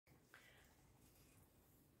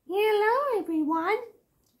everyone.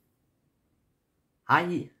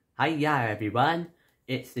 Hiya everyone.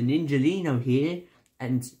 It's the Ninjalino here,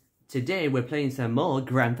 and today we're playing some more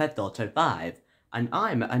Grand Theft Auto 5, and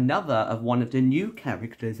I'm another of one of the new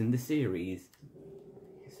characters in the series.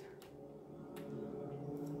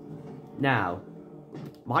 Now,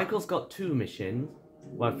 Michael's got 2 missions,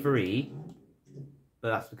 well 3,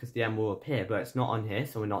 but that's because the M will appear, but it's not on here,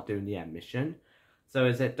 so we're not doing the M mission. So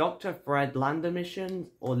is it Dr. Fred Lander mission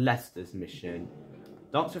or Lester's mission?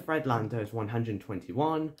 Dr. Fred Lander is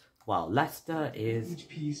 121, while Lester is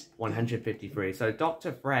 153. So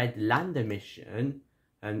Dr. Fred Lander mission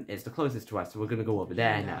is the closest to us, so we're going to go over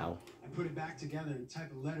there now. I put it back together and type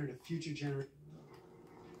a letter to future generations.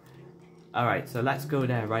 Alright, so let's go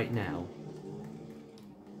there right now.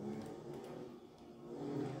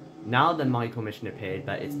 Now the Michael mission appeared,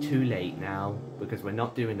 but it's too late now, because we're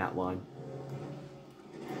not doing that one.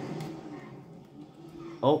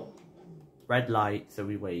 Oh, red light, so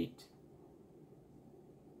we wait.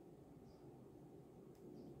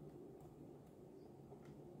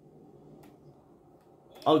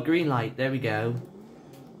 Oh, green light, there we go.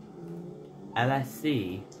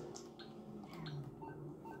 LSC.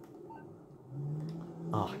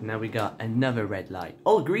 Oh, now we got another red light.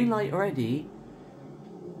 Oh, green light already.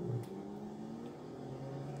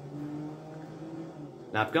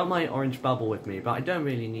 Now, I've got my orange bubble with me, but I don't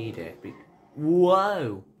really need it.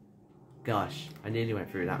 Whoa! Gosh, I nearly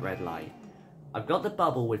went through that red light. I've got the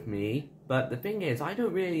bubble with me, but the thing is, I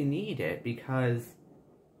don't really need it because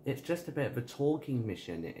it's just a bit of a talking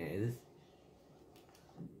mission, it is.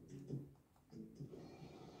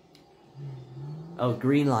 Oh,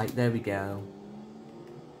 green light, there we go.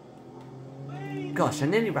 Gosh, I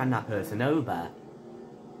nearly ran that person over.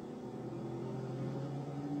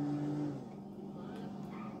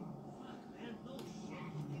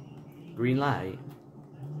 Green light.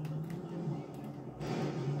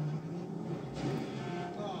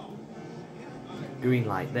 Green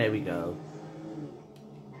light, there we go.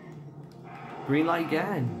 Green light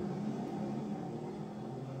again.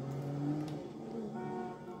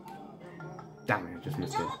 Damn it, I just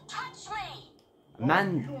missed it. Don't touch me!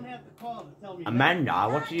 Amanda,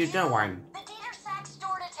 what are you doing? The Dieter Sack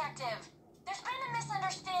store detective. There's been a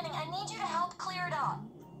misunderstanding. I need you to help clear it up.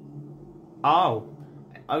 Oh.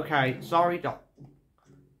 Okay, sorry, Doc.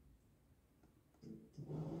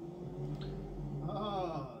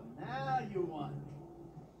 Oh, now you want it.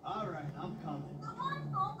 Alright, I'm coming. The one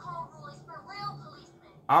phone call rule is for real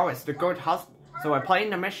policemen. Oh, it's the good husband. So we're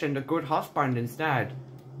playing the mission, the good husband instead.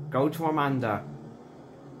 Go to Amanda.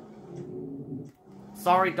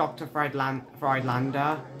 Sorry, Dr.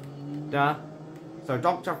 Friedlander. So,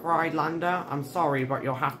 Dr. Friedlander, I'm sorry, but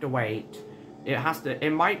you'll have to wait.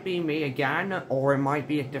 It might be me again, or it might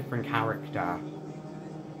be a different character.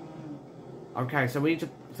 Okay, so we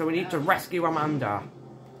need to rescue Amanda.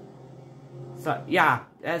 So, yeah,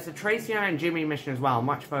 there's a Tracy and Jimmy mission as well,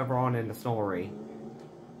 much further on in the story.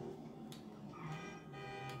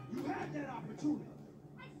 You had that opportunity.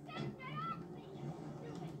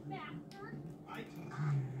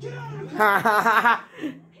 Get out of here!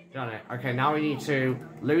 Done it. Okay, now we need to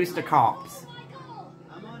lose the cops.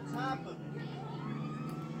 I'm on top of it.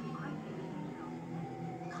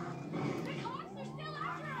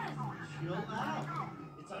 Chill out.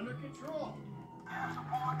 It's under control.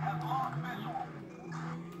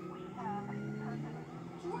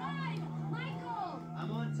 Drive, Michael!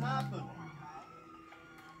 I'm on top of it.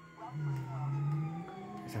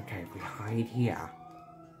 It's okay if we hide here.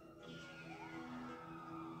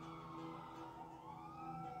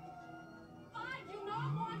 I do not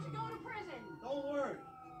want to go to prison. Don't worry.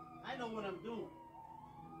 I know what I'm doing.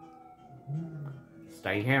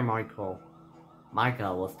 Stay here, Michael.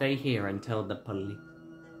 Michael will stay here until the police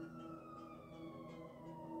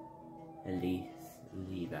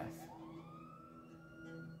leave us.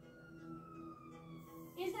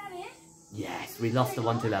 Is that it? Yes, we lost the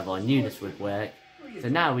wanted level. I knew this would work. So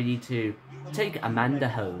now we need to take Amanda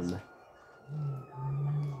home.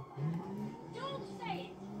 Don't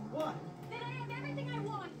say it. What? Then I have everything I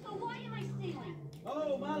want, so why am I stealing?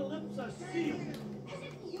 Oh, my lips are sealed. As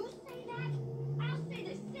if you say that, I'll say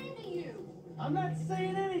the same to you. I'm not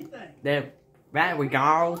saying anything. There we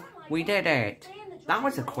go. We did it. That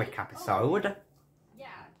was a quick episode. Yeah.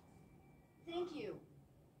 Thank you.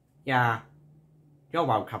 Yeah. You're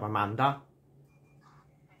welcome, Amanda.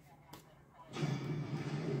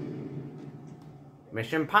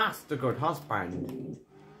 Mission passed, the good husband.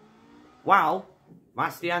 Well,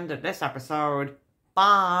 that's the end of this episode.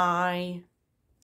 Bye.